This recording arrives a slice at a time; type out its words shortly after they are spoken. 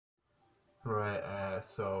Right,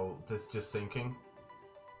 so this just syncing.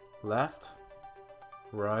 Left,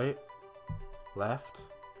 right, left,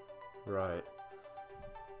 right.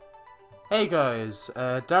 Hey guys,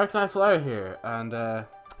 Nite Flyer here, and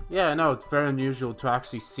yeah, I know it's very unusual to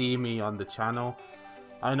actually see me on the channel.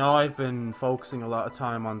 I know I've been focusing a lot of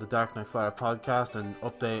time on the Nite Flyer Podcast and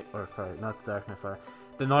not the Nite Flyer,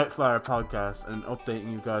 the Nite Flyer Podcast, and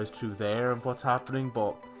updating you guys through there of what's happening,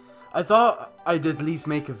 but I thought I'd at least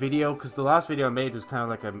make a video, because the last video I made was kind of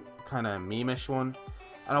like a kind of meme-ish one,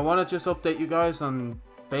 and I want to just update you guys on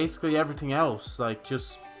basically everything else, like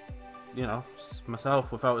just, you know, just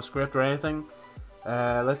myself without a script or anything.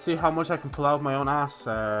 Let's see how much I can pull out of my own ass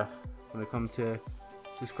when it comes to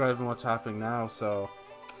describing what's happening now. So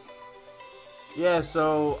yeah,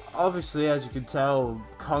 so obviously, as you can tell,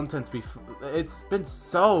 it's been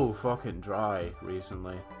so fucking dry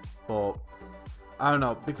recently, but I don't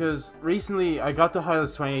know, because recently I got the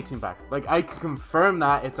Highlights 2018 back. Like, I can confirm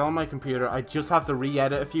that it's on my computer. I just have to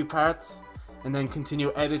re-edit a few parts and then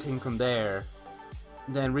continue editing from there.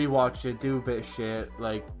 Then rewatch it, do a bit of shit,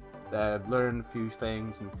 like learn a few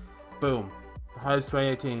things, and boom. Highlights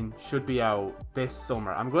 2018 should be out this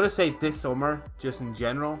summer. I'm going to say this summer, just in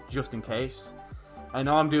general, just in case. I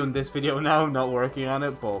know I'm doing this video now, I'm not working on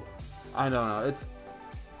it, but I don't know.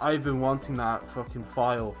 I've been wanting that fucking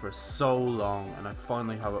file for so long, and I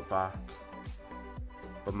finally have it back.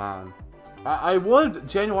 But man, I would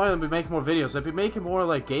genuinely be making more videos. I'd be making more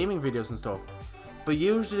like gaming videos and stuff. But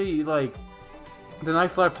usually, like, the Nite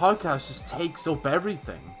Flyer Podcast just takes up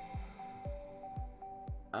everything.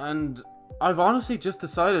 And I've honestly just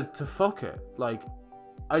decided to fuck it. Like,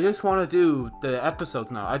 I just want to do the episodes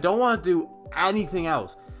now. I don't want to do anything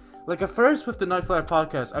else. Like, at first with the Nite Flyer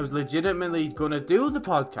Podcast, I was legitimately going to do the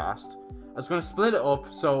podcast. I was going to split it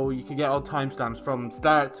up so you can get all timestamps from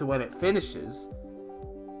start to when it finishes.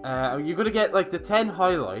 You're going to get, like, the 10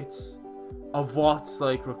 highlights of what's,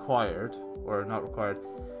 like, required. Or not required.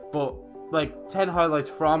 But, like, 10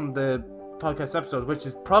 highlights from the podcast episode, which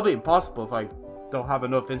is probably impossible if I don't have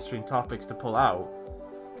enough in-stream topics to pull out.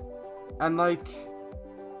 And, like,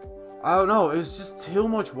 I don't know, it's just too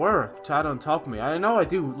much work to add on top of me. I know I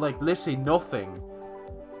do, like, literally nothing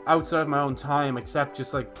outside of my own time except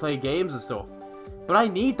just, like, play games and stuff. But I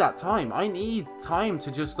need that time. I need time to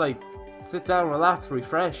just, like, sit down, relax,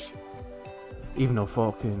 refresh. Even though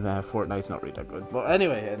fucking Fortnite's not really that good. But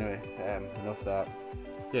anyway, enough of that.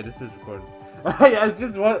 Yeah, this is recording. I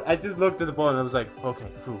just looked at the button and I was like, okay,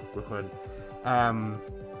 cool, recording.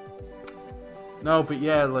 No, but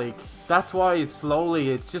yeah, like, that's why slowly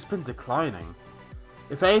it's just been declining.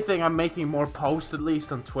 If anything, I'm making more posts, at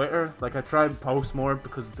least on Twitter. Like, I try and post more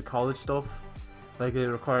because of the college stuff. Like, they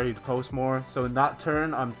require you to post more. So in that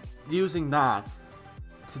turn, I'm using that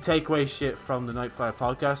to take away shit from the Nite Flyer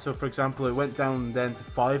Podcast. So, for example, it went down then to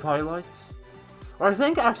 5 highlights. Or I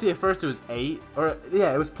think, actually, at first it was 8. Or,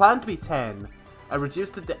 yeah, it was planned to be 10. I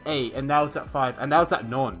reduced it to 8, and now it's at 5. And now it's at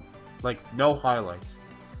none. Like, no highlights.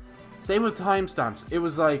 Same with timestamps. It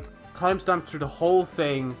was like timestamps through the whole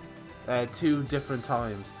thing 2 different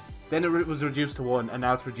times. Then it was reduced to 1, and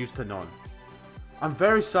now it's reduced to none. I'm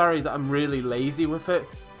very sorry that I'm really lazy with it.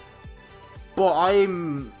 But I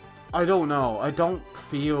don't know. I don't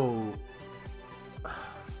feel...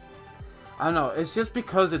 I don't know. It's just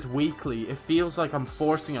because it's weekly. It feels like I'm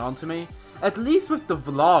forcing it onto me. At least with the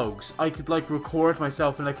vlogs, I could, like, record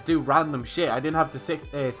myself and I could do random shit. I didn't have to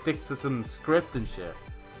stick to some script and shit.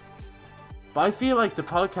 But I feel like the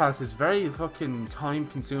podcast is very fucking time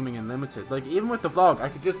consuming and limited. Like, even with the vlog, I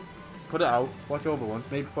could just put it out, watch over once,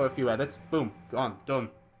 maybe put a few edits, boom, gone, done.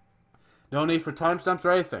 No need for timestamps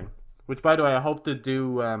or anything. Which, by the way, I hope to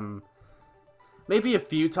do maybe a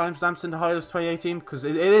few timestamps in the Highlights 2018, because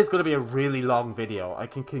it is going to be a really long video. I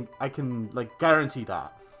can like guarantee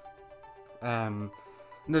that. And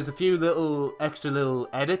there's a few extra little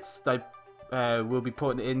edits that we'll be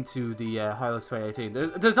putting into the Highlights 2018.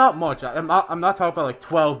 There's not much. I'm not talking about like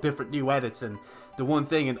 12 different new edits and the one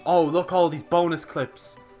thing and oh look all these bonus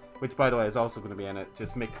clips, which by the way is also going to be in it,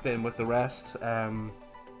 just mixed in with the rest. But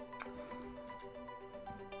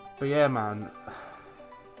yeah, man,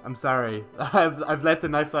 I'm sorry. I've let the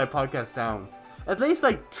Nite Flyer Podcast down. At least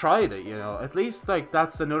I tried it, you know. At least like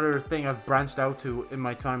that's another thing I've branched out to in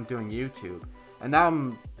my time doing YouTube. And now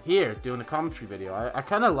I'm here doing a commentary video. I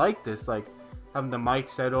kind of like this, like having the mic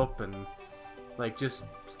set up and like just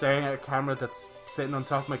staring at a camera that's sitting on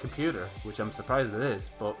top of my computer, which I'm surprised it is,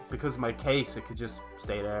 but because of my case it could just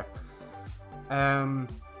stay there.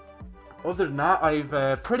 Other than that,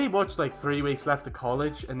 I've pretty much like 3 weeks left of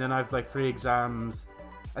college, and then I've like 3 exams.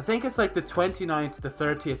 I think it's like the 29th, the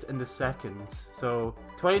 30th, and the 2nd. So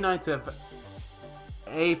 29th of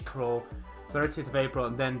April, 13th of April,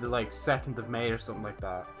 and then the like 2nd of May or something like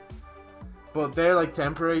that. But they're like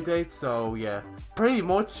temporary dates, so yeah. Pretty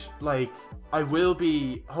much, like, I will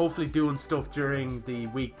be hopefully doing stuff during the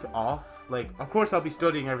week off. Like, of course I'll be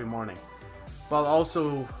studying every morning. But I'll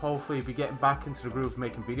also hopefully be getting back into the groove of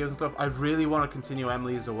making videos and stuff. I really want to continue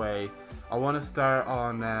Emily is Away. I want to start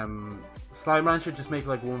on Slime Rancher, just make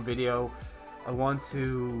like one video. I want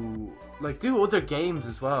to like do other games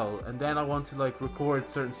as well. And then I want to like record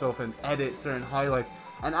certain stuff and edit certain highlights.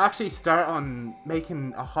 And actually start on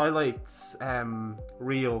making a highlights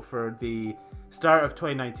reel for the start of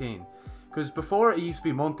 2019. Because before it used to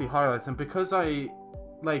be monthly highlights, and because I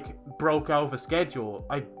like broke out of a schedule,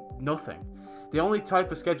 nothing. The only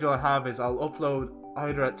type of schedule I have is I'll upload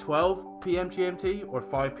either at 12 PM GMT or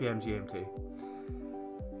 5 PM GMT.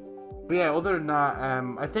 But yeah, other than that,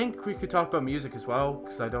 I think we could talk about music as well,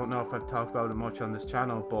 because I don't know if I've talked about it much on this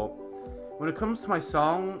channel. But when it comes to my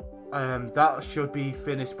song, that should be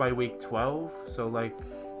finished by week 12, so like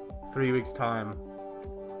 3 weeks time.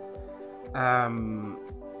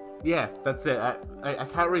 Yeah, that's it. I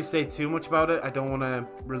can't really say too much about it. I don't want to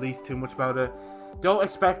release too much about it. Don't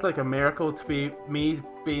expect like a miracle to be me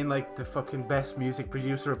being like the fucking best music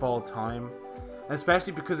producer of all time,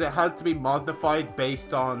 especially because it had to be modified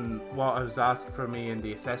based on what I was asked for me in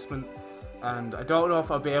the assessment. And I don't know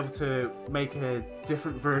if I'll be able to make a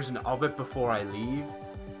different version of it before I leave,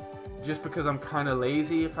 just because I'm kind of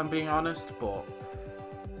lazy, if I'm being honest. But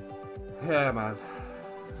yeah, man.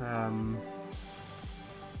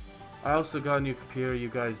 I also got a new computer. You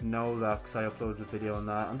guys know that because I uploaded a video on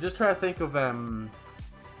that. I'm just trying to think of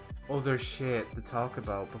other shit to talk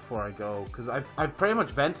about before I go, because I've pretty much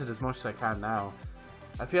vented as much as I can now.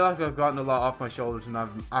 I feel like I've gotten a lot off my shoulders and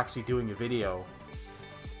I'm actually doing a video.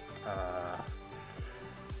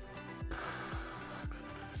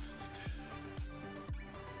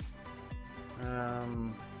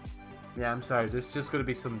 Yeah, I'm sorry. There's just gonna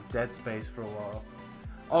be some dead space for a while.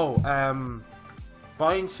 Oh,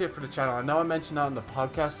 buying shit for the channel. I know I mentioned that on the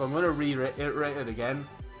podcast, but I'm gonna reiterate it again.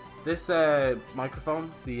 This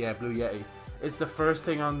microphone, the Blue Yeti, it's the first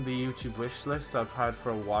thing on the YouTube wish list I've had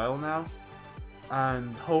for a while now,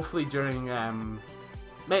 and hopefully during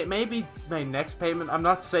maybe my next payment. I'm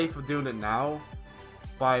not safe of doing it now,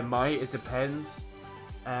 but I might. It depends.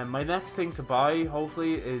 My next thing to buy,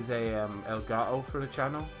 hopefully, is a Elgato for the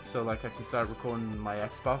channel, so like I can start recording my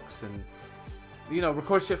Xbox and, you know,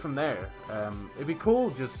 record shit from there. It'd be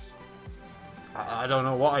cool. Just I don't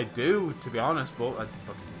know what I'd do, to be honest, but I'd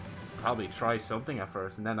fucking probably try something at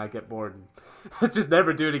first, and then I get bored and just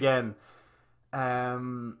never do it again.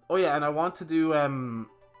 Oh yeah, and I want to do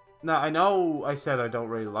now I know I said I don't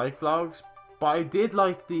really like vlogs, but I did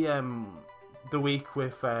like the week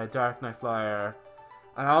with Darknite Flyer.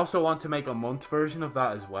 And I also want to make a month version of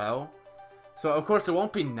that as well. So of course it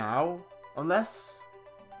won't be now, unless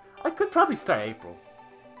I could probably start April.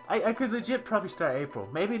 I could legit probably start April.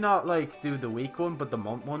 Maybe not like do the week one, but the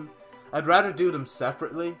month one. I'd rather do them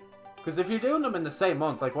separately, because if you're doing them in the same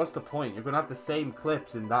month, like what's the point? You're gonna have the same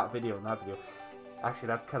clips in that video and that video. Actually,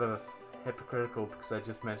 that's kind of hypocritical because I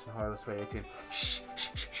just mentioned Harless Ray 18. Shh.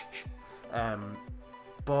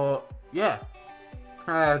 But yeah.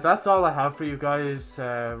 That's all I have for you guys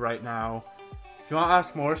right now. If you want to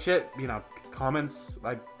ask more shit, you know, comments.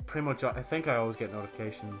 I think I always get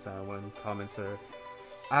notifications when comments are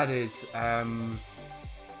added.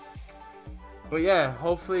 But yeah,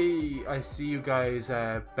 hopefully I see you guys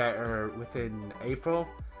better within April.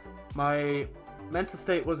 My mental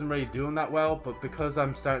state wasn't really doing that well, but because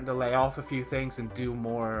I'm starting to lay off a few things and do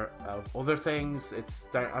more of other things,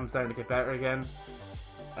 I'm starting to get better again.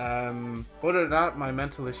 Other than that, my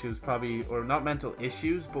mental issues probably, or not mental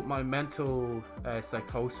issues, but my mental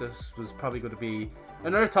psychosis was probably going to be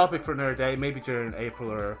another topic for another day, maybe during April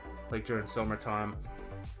or like during summertime.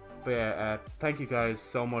 But yeah, thank you guys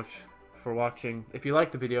so much for watching. If you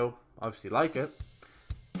liked the video, obviously like it.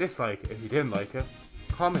 Dislike if you didn't like it.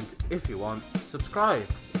 Comment if you want. Subscribe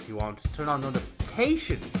if you want. Turn on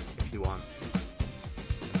notifications if you want.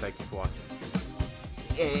 Thank you for watching.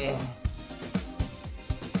 Yeah.